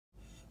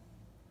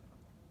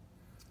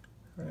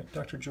Alright,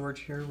 Dr. George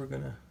here. We're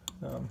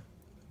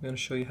gonna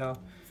show you how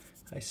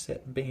I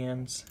set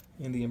bands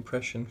in the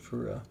impression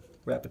for a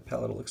Rapid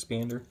Palatal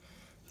Expander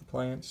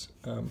appliance.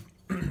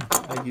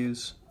 I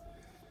use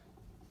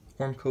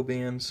Ormco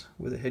bands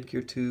with a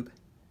headgear tube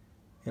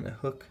and a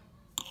hook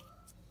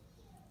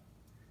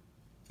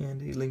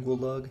and a lingual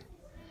lug.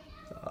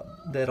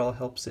 That all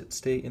helps it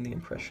stay in the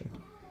impression.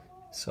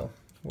 So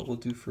what we'll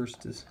do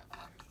first is,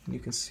 you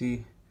can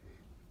see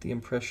the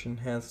impression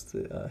has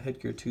the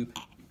headgear tube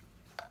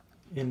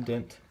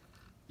indent,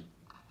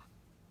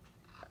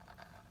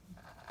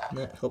 and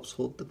that helps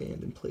hold the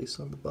band in place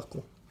on the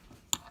buckle.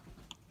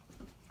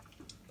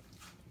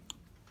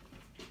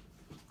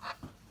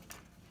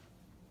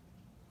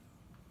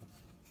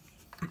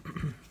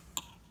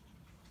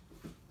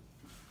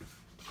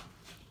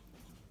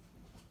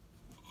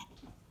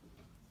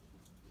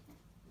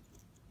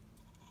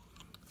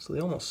 So they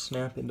almost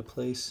snap into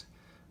place,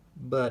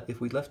 but if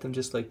we left them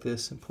just like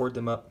this and poured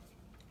them up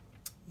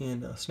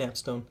in a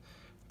snapstone,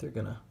 they're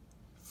gonna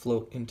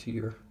float into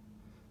your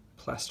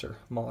plaster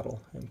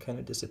model and kind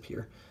of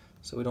disappear.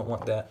 So we don't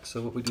want that.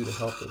 So what we do to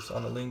help is,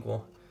 on the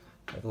lingual,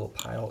 I have a little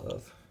pile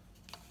of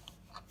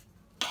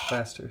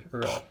plaster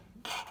or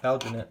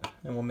alginate,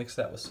 and we'll mix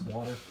that with some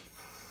water.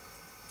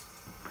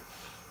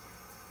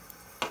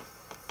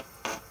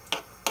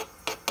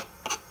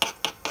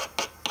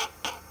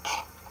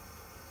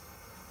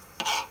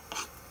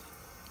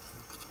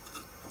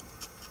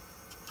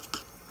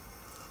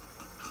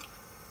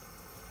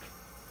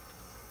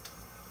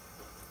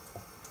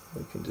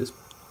 We can just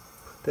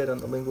put that on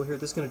the lingual here.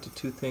 This is going to do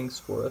two things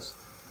for us.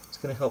 It's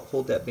going to help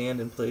hold that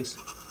band in place,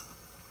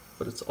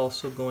 but it's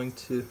also going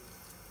to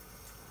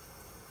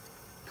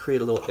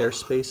create a little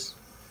airspace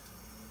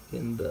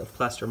in the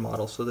plaster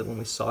model so that when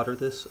we solder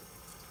this,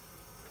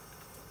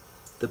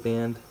 the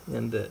band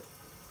and the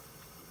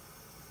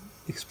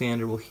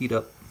expander will heat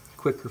up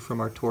quicker from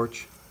our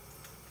torch,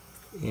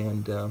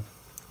 and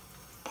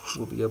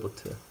we'll be able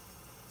to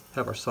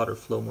have our solder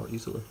flow more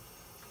easily.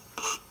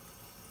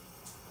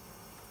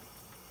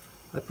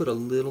 I put a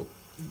little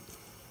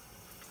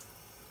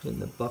in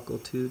the buckle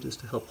too,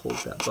 just to help hold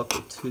that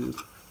buckle tube.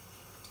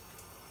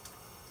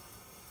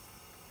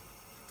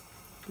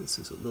 This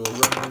is a little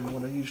runner than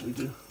what I usually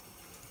do.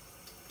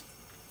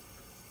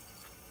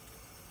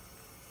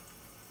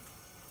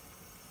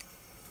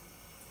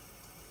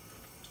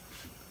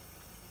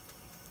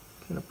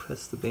 Kind of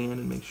press the band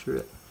and make sure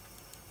it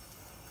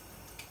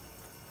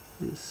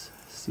is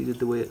seated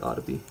the way it ought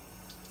to be.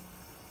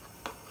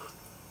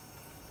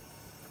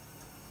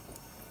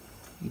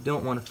 You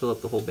don't want to fill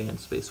up the whole band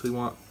space. We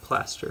want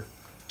plaster,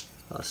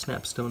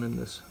 snapstone in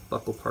this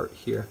buckle part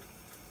here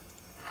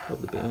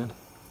of the band.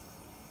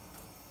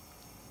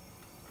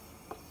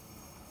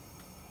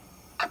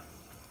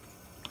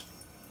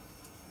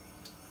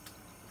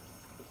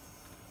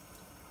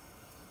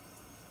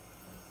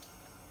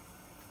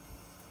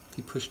 If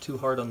you push too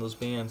hard on those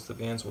bands, the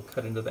bands will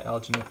cut into the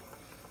alginate,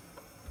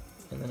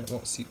 and then it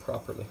won't seat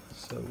properly,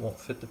 so it won't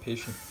fit the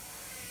patient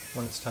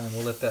when it's time.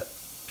 We'll let that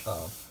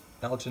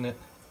alginate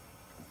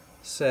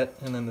set,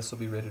 and then this will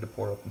be ready to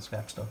pour open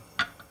snapstone.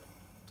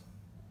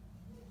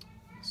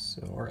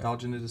 So our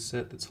alginate is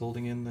set. That's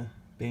holding in the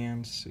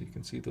bands, so you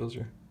can see those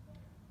are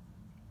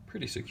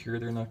pretty secure.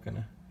 They're not going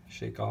to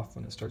shake off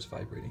when it starts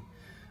vibrating.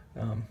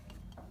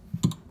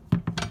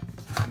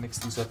 Mix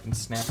these up in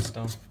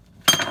snapstone.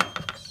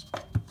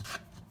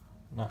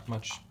 Not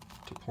much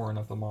to pour in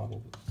up a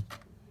model.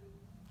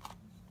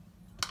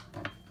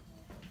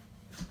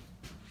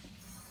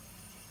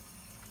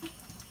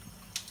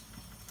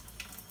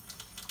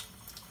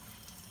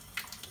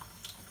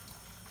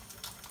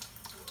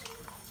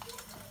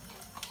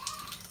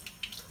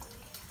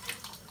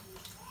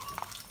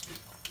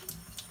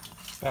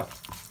 About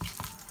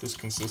this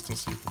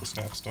consistency for the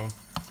snapstone.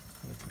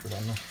 Put it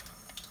on the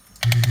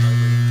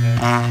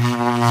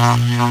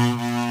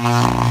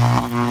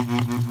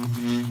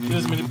get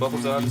as many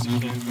bubbles out as you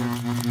can here.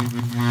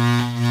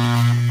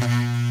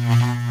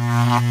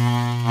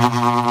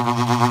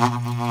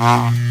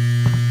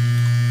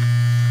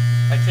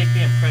 I take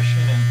the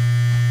impression and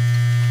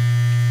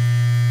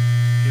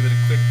give it a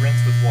quick rinse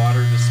with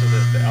water just so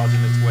that the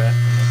alginate's wet,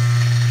 and then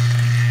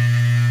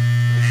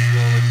we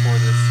slowly pour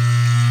this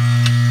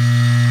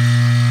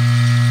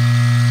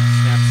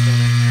snapstone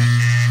in here.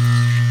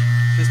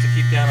 Just to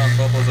keep down on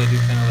bubbles, I do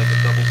kind of like a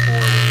double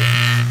pour.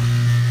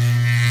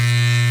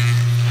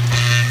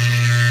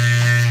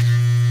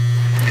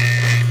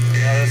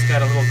 Now that's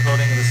got a little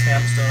coating of the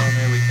snapstone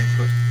there, we can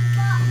put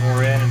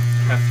more in and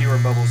have fewer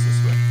bubbles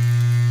this way.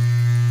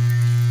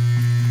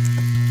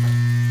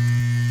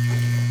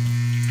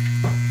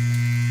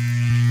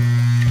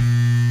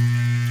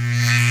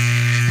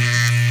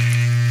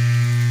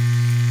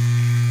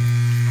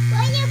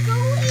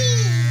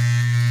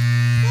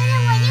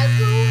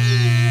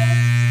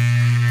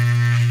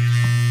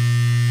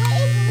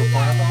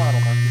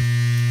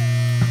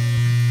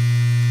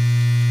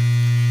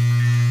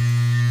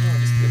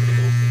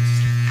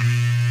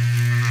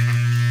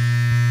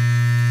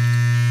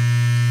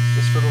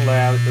 For the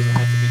lab, it doesn't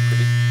have to be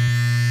pretty.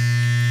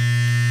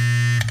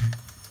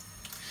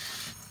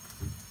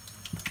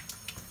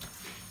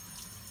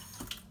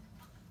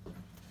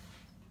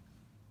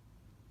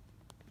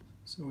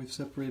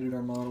 we've separated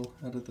our model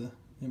out of the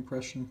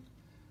impression.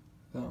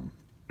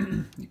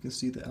 You can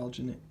see the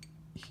alginate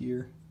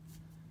here,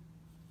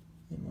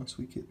 and once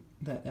we get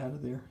that out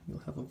of there, you'll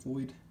have a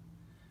void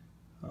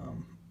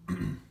on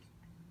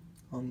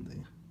the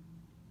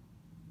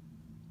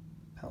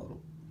palatal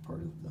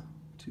part of the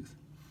tooth.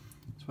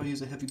 So I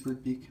use a heavy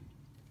bird beak,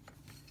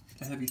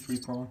 a heavy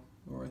 3-prong,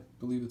 or I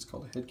believe it's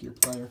called a headgear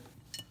plier,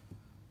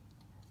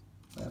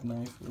 lab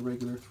knife, a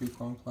regular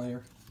 3-prong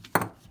plier.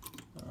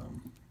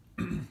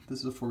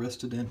 This is a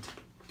Rapid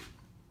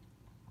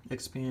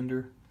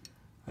Expander.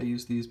 I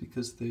use these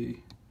because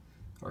they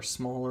are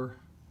smaller,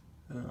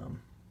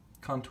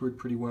 contoured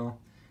pretty well,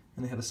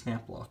 and they have a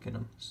snap lock in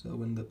them, so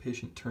when the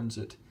patient turns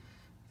it,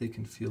 they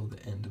can feel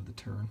the end of the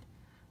turn,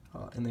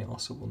 and they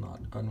also will not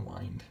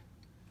unwind.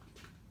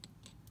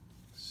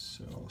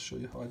 So I'll show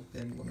you how I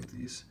bend one of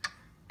these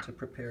to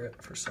prepare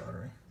it for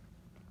soldering.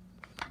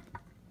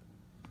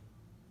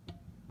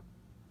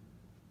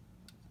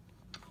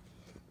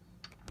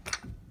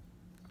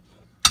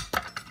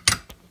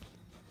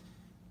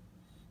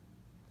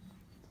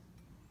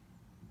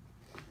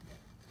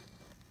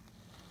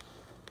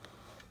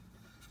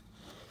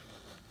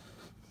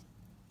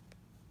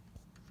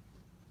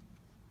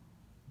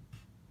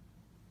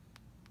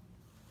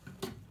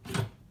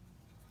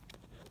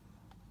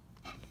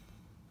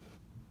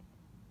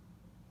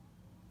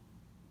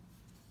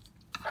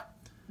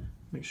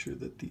 Make sure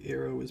that the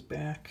arrow is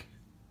back.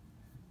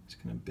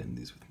 Just going to bend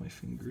these with my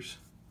fingers.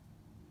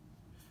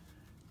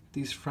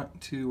 These front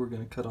two we're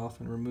going to cut off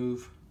and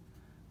remove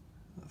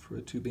for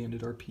a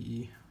 2-banded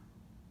RPE.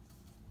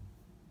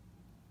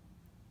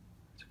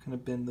 So kind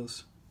of bend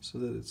those so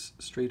that it's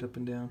straight up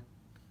and down.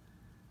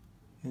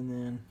 And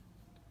then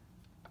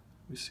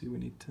we see we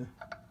need to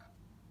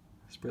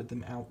spread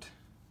them out.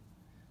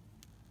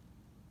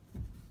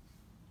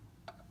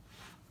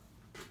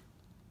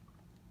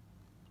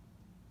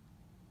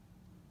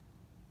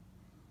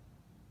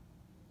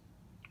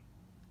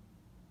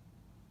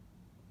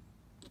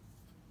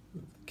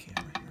 Move the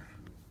camera here.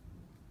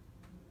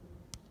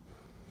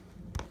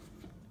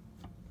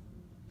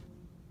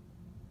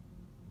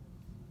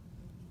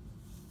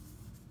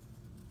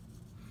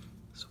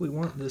 So we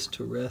want this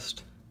to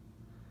rest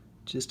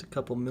just a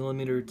couple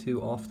millimeter or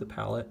two off the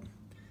palate.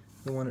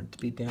 We want it to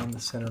be down the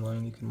center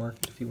line. You can mark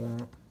it if you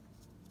want.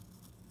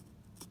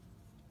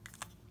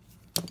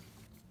 So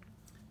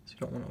you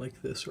don't want it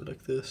like this or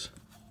like this.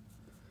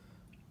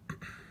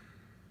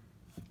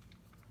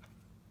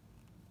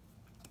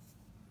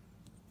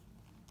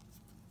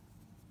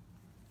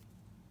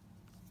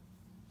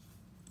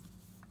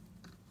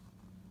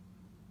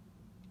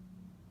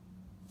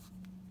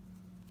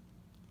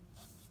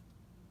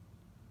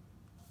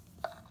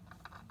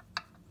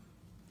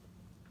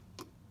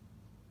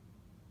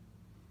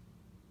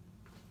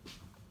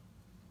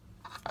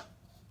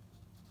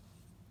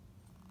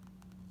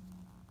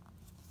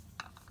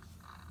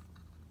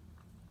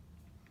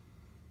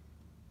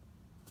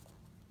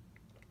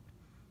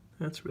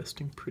 That's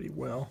resting pretty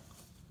well.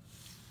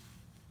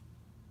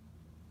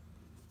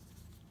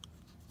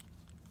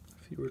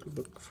 If you were to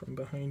look from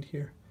behind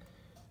here,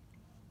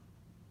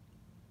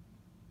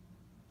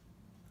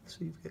 so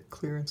you've got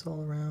clearance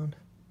all around.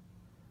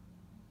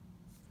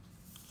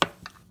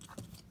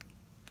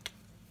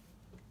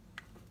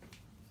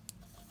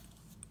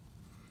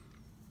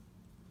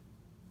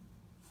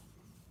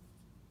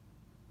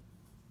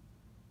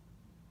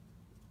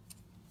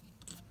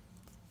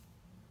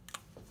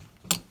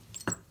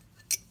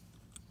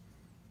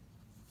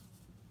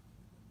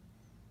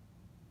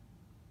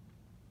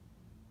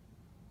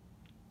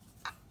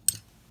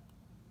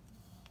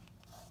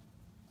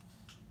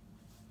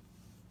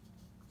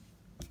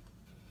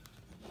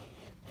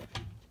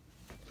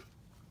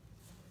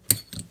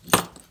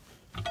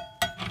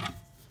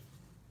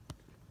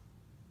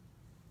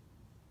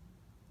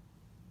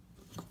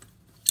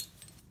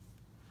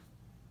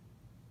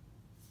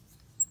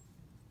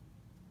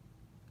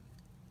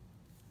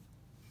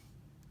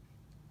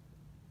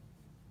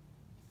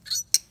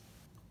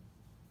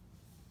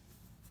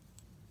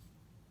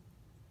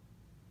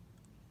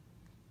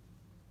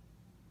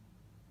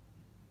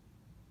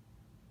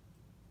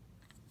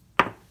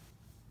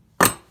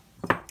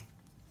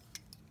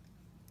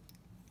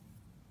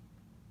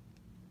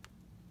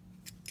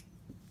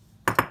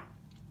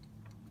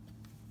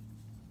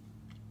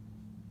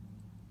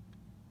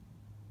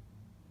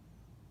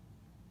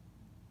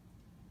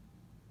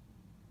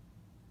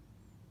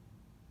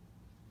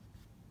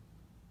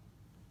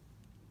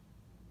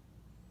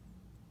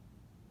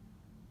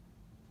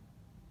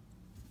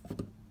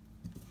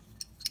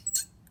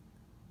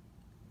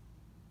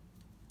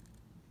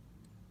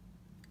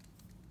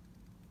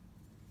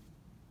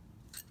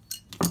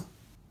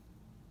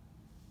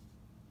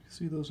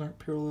 See, those aren't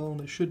parallel, and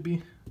they should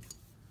be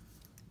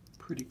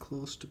pretty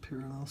close to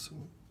parallel, so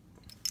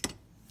we'll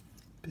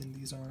bend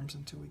these arms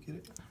until we get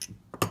it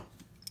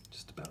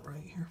just about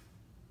right here.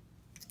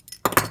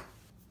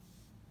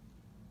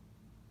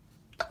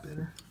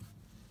 Better.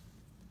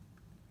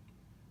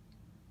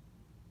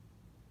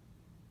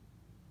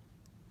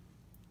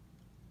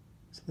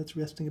 So that's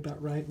resting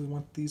about right. We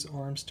want these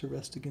arms to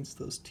rest against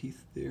those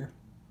teeth there.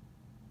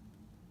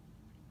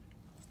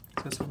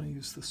 So that's when I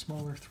use the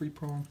smaller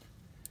 3-prong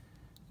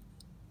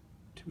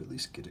to at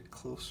least get it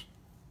close.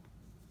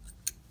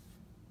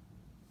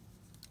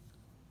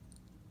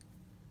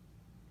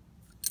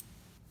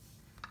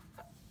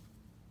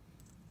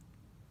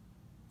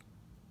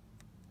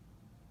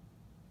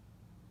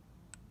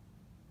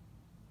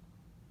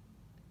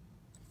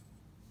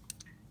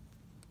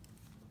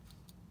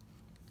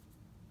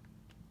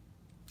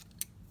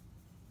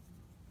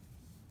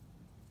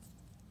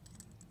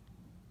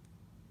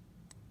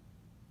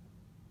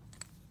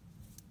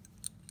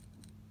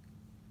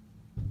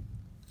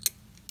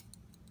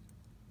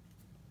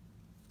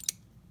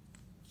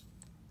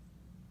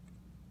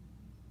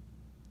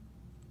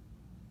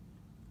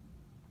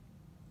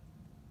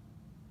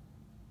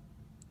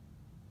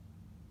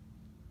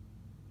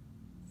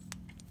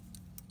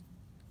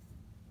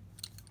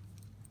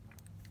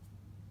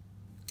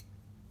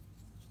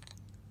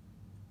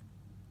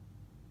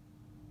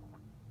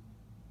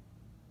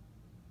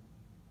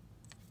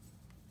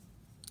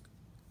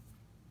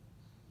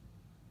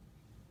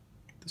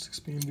 This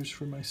expander's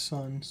for my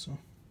son, so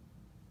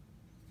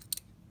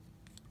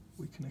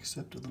we can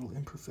accept a little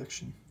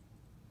imperfection.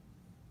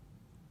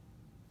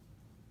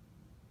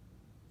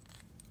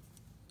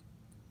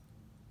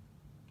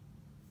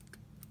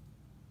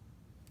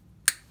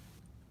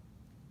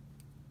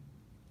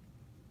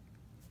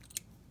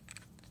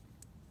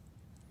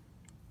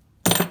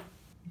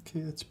 Okay,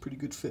 that's a pretty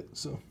good fit,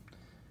 so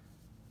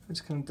I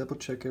just kind of double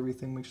check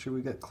everything, make sure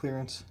we got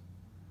clearance.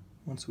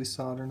 Once we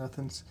solder,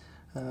 nothing's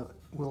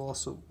we'll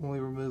also, when we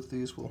remove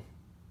these, we'll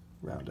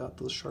round out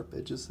those sharp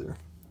edges there.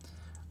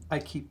 I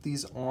keep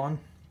these on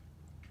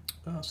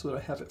so that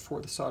I have it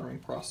for the soldering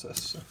process.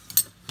 So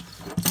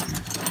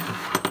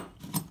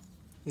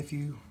if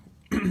you,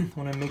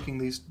 when I'm making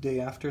these day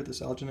after, this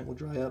alginate will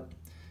dry up.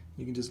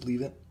 You can just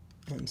leave it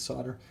and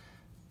solder.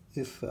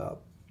 If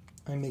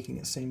I'm making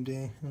it same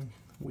day, and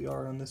we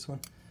are on this one,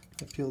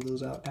 I peel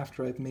those out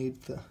after I've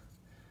made the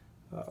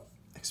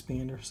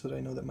expander so that I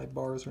know that my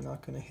bars are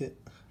not going to hit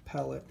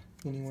palate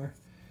anywhere.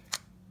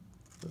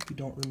 But if you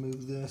don't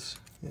remove this,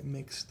 it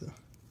makes the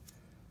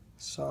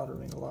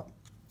soldering a lot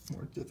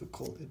more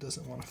difficult. It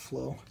doesn't want to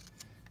flow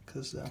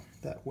because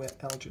that wet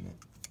alginate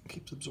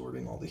keeps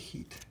absorbing all the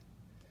heat,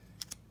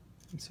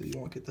 and so you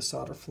won't get the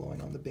solder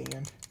flowing on the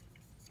band.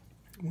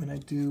 When I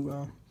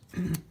do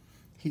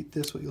heat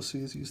this, what you'll see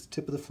is use the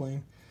tip of the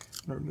flame.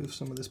 I'm going to remove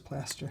some of this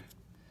plaster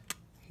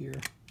here.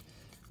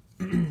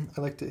 I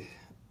like to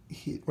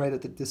heat right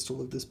at the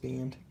distal of this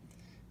band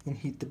and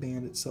heat the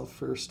band itself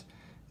first.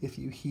 If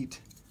you heat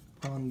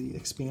on the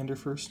expander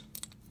first,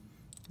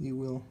 you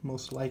will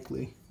most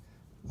likely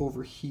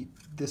overheat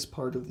this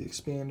part of the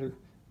expander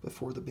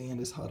before the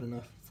band is hot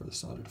enough for the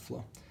solder to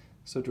flow.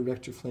 So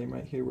direct your flame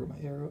right here where my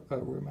arrow,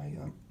 where my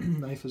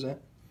knife is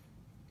at.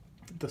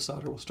 The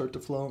solder will start to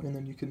flow, and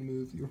then you can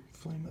move your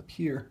flame up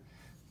here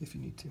if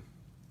you need to.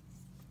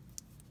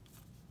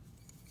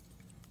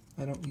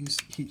 I don't use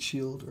heat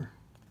shield, or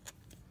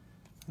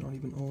I don't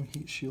even own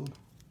heat shield.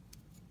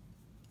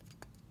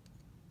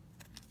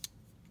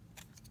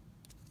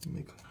 You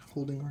make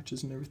holding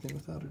arches and everything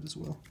without it as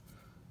well.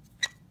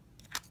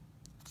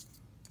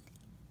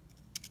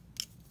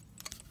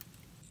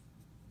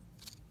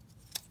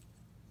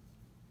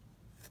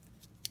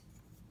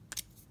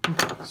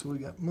 Okay, so we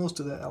got most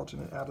of that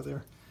alginate out of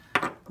there.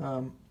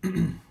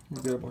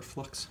 We'll grab our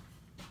flux.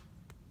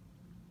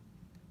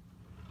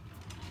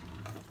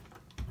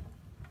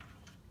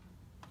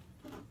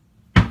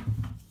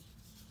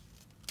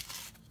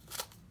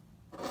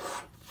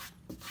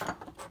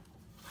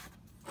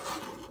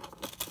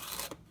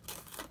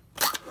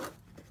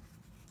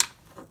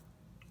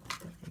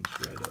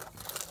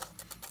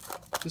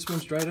 This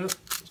one's dried up,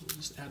 so we'll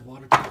just add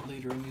water to it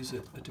later and use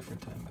it a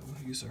different time. But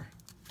we'll use our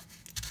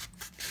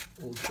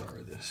old jar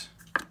of this.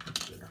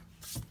 That's better.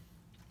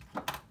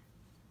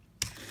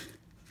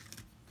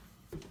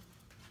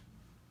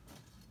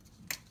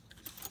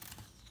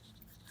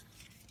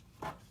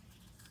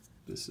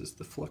 This is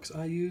the flux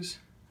I use.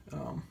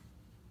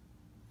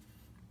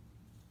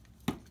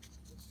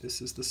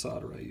 This is the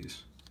solder I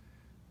use.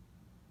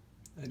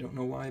 I don't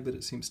know why, but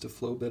it seems to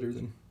flow better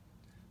than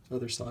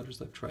other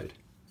solders I've tried.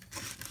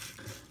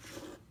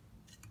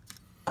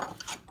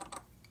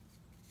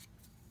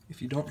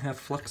 If you don't have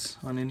flux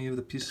on any of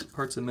the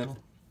parts of metal,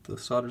 the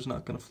solder's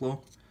not going to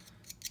flow.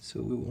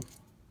 So we will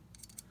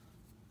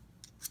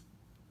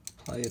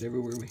apply it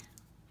everywhere we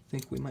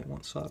think we might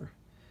want solder.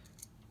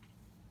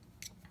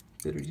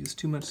 Better use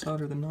too much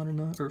solder than not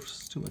enough, or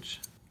too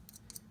much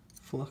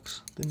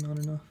flux than not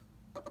enough.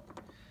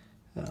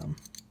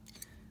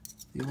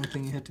 The only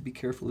thing you have to be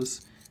careful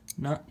is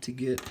not to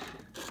get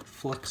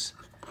flux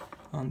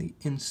on the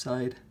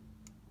inside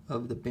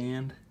of the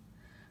band,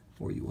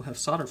 or you will have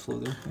solder flow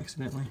there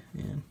accidentally,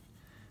 and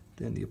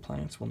then the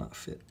appliance will not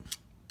fit.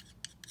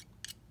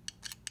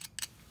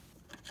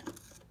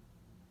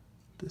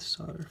 This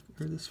solder,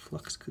 or this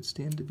flux, could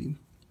stand to be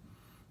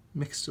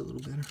mixed a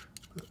little better,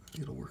 but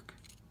it'll work.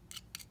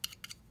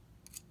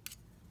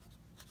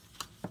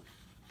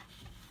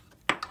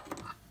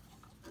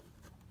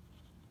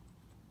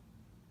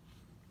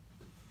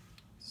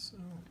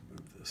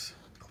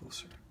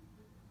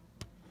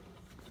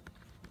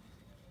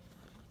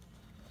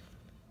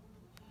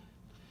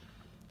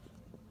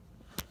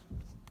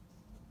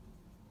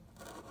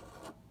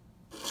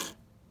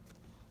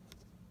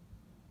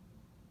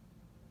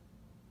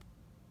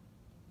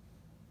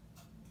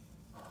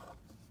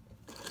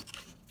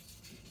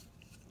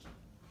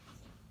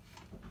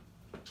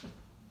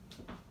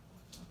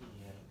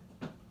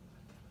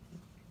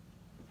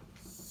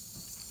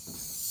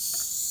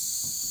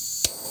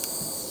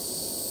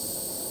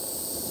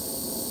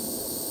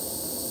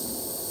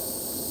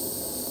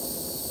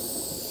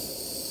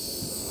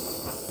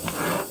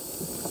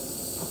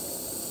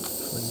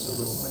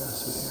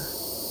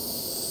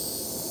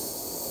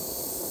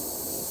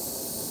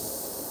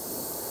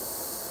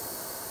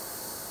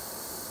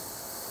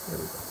 There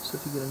we go. So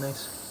if you get a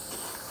nice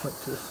point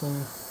to the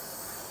flame,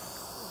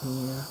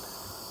 and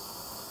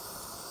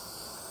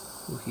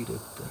we'll heat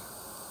it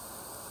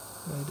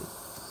right at,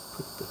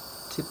 put the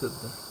tip of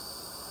the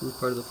blue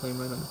part of the flame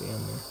right on the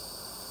band there.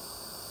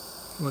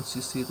 Once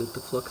you see that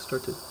the flux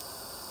start to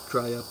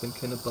dry up and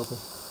kind of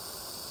bubble,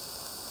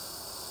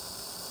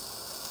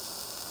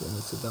 then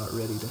it's about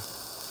ready to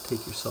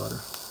take your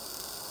solder.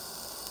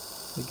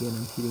 Again,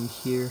 I'm heating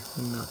here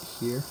and not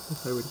here.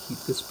 If I were to heat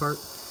this part,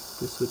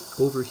 this would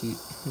overheat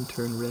and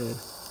turn red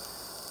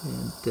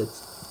and dead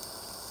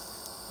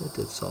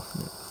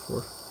soften it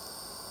before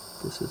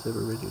this is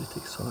ever ready to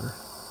take solder.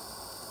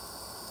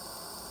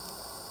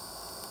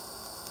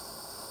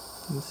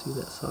 You can see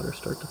that solder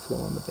start to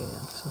flow on the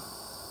band. So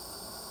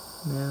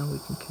now we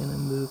can kind of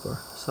move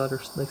our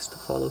solder likes to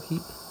follow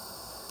heat,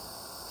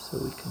 so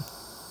we can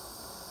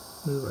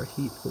move our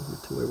heat over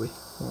to where we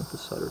want the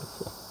solder to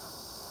flow.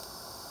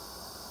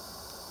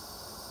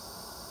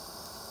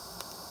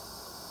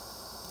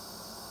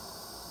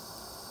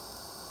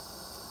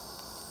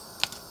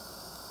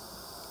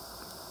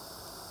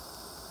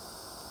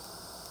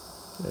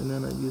 And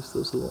then I use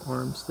those little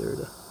arms there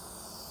to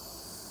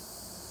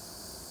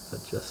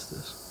adjust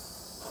this.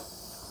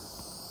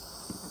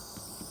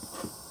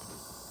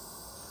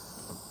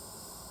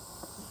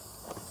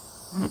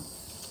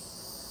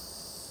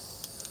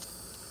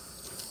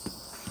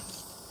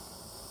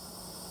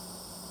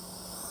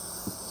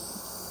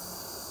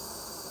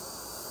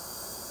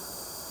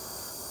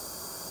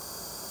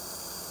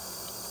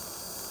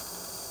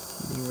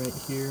 Heating right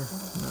here,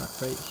 not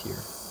right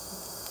here.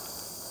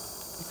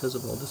 Because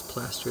of all this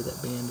plaster,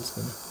 that band is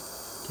going to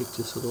take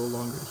just a little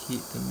longer to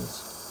heat than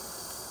this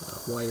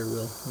wire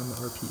will on the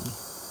RPE.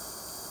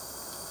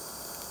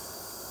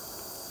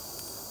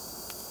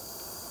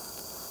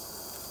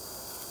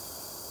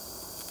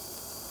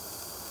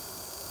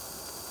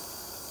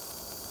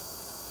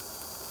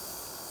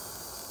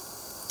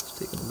 It's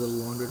taking a little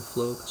longer to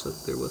flow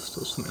because there was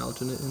still some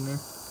alginate in there.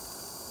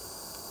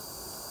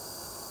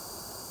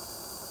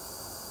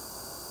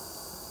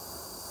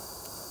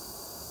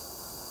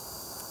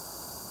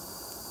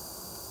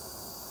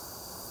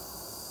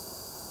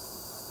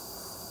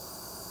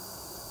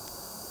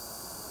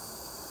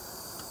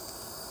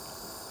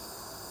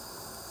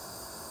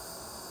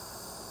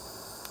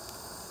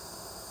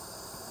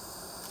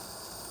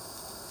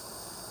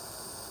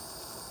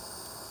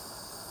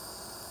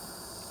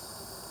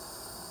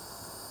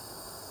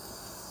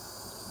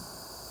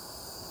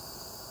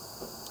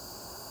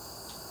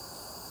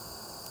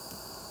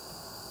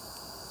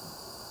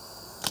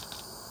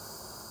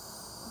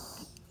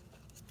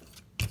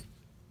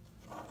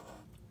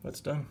 That's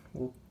done.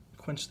 We'll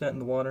quench that in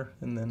the water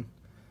and then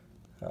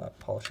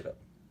polish it up.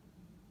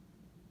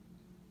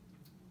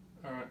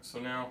 Alright, so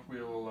now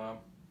we will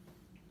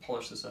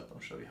polish this up. I'll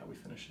show you how we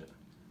finish it.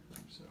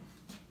 So,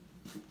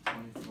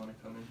 Tony, if you want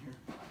to come in here.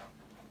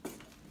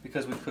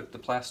 Because we cooked the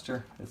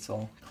plaster, it's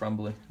all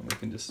crumbly, and we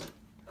can just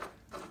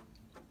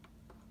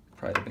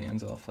pry the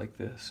bands off like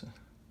this.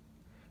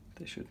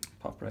 They should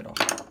pop right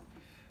off.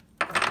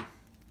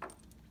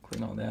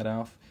 Clean all that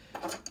off.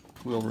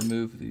 We'll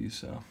remove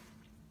these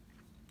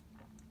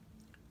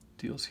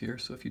deals here,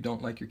 so if you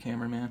don't like your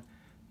cameraman,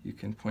 you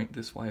can point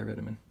this wire at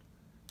him and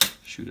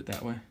shoot it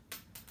that way.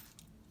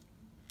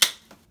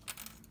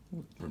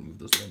 We'll remove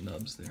those little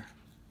nubs there.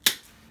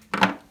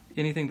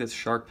 Anything that's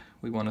sharp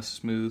we want to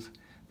smooth,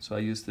 so I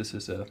use this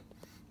as a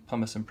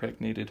pumice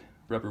impregnated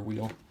rubber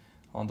wheel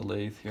on the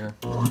lathe here.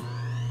 We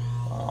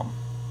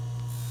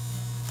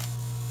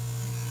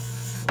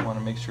want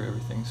to make sure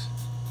everything's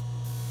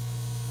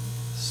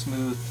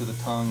smooth to the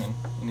tongue and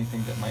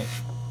anything that might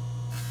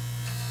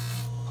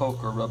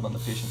poke or rub on the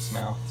patient's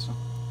mouth. So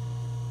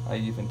I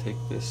even take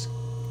this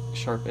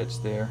sharp edge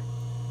there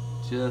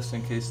just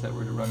in case that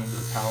were to run into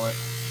the palate,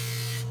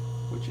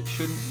 which it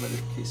shouldn't, but in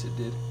case it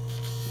did,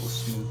 we'll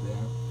smooth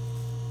that.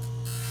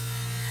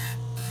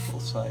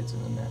 Both sides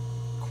and in that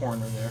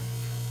corner there.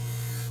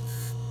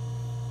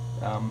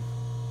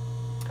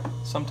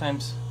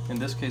 Sometimes, in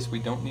this case, we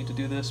don't need to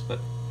do this, but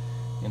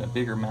in a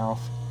bigger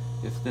mouth,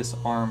 if this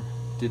arm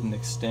didn't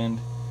extend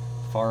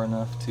far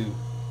enough to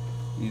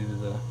either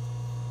the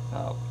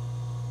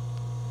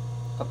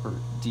upper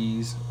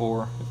D's,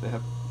 or if they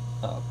have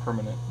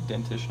permanent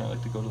dentition, I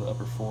like to go to the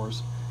upper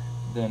 4s,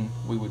 then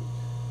we would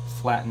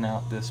flatten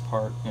out this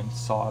part and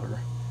solder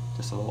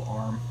just a little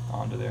arm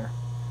onto there.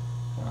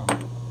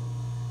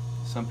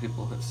 Some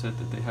people have said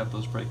that they have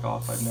those break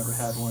off. I've never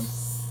had one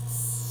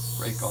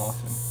break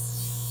off, and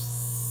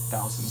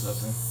thousands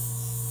of them.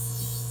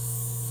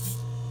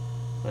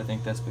 But I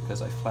think that's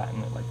because I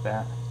flatten it like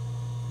that,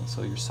 and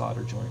so your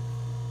solder joint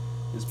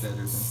is better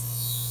than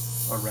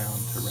a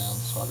round-to-round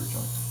solder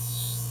joint.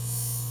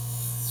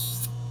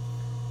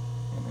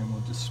 And then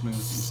we'll just smooth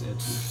these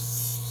edges.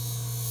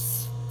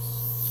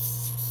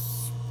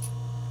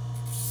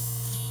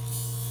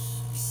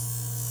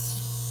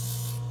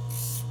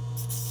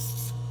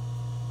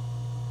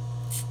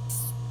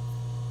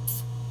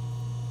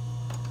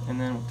 And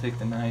then we'll take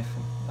the knife,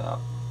 and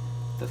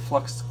the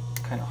flux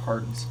kind of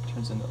hardens,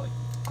 turns into like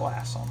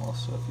glass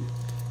almost. So if you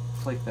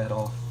flake that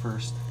off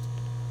first,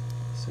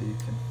 so you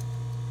can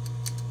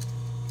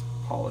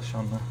polish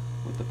on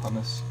with the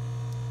pumice,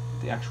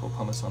 the actual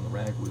pumice on the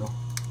rag wheel,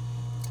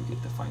 to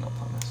get the final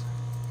pumice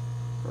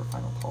or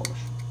final polish.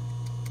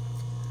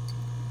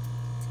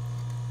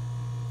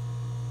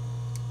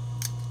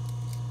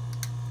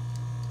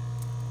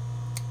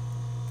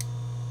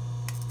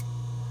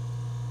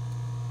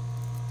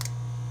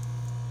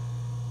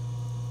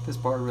 This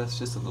bar rests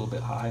just a little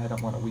bit high. I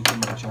don't want to weaken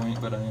my joint,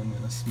 but I am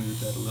going to smooth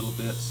that a little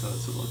bit so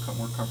it's a little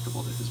more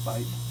comfortable to his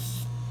bite.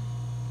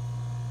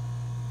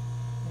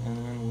 And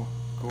then we'll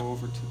go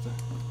over to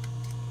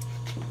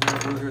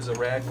the, here's a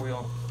rag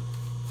wheel,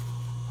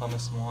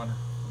 pumice and water,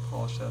 and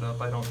polish that up.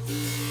 I don't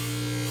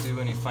do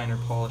any finer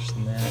polish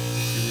than that.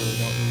 You really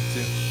don't need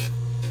to.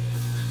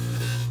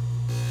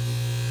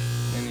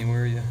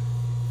 Anywhere you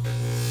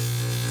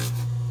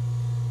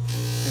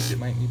think it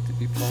might need to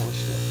be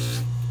polished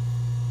up.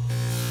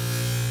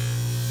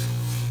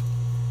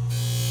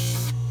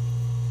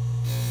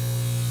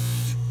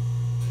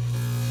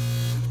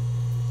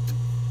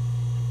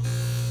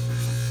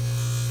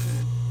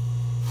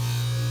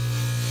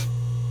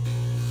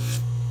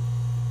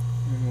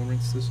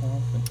 Rinse this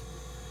off and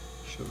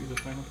show you the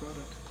final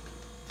product.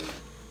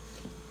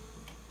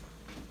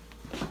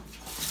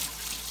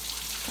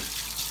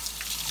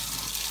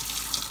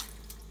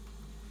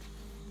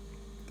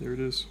 There it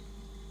is,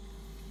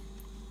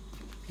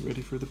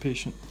 ready for the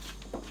patient.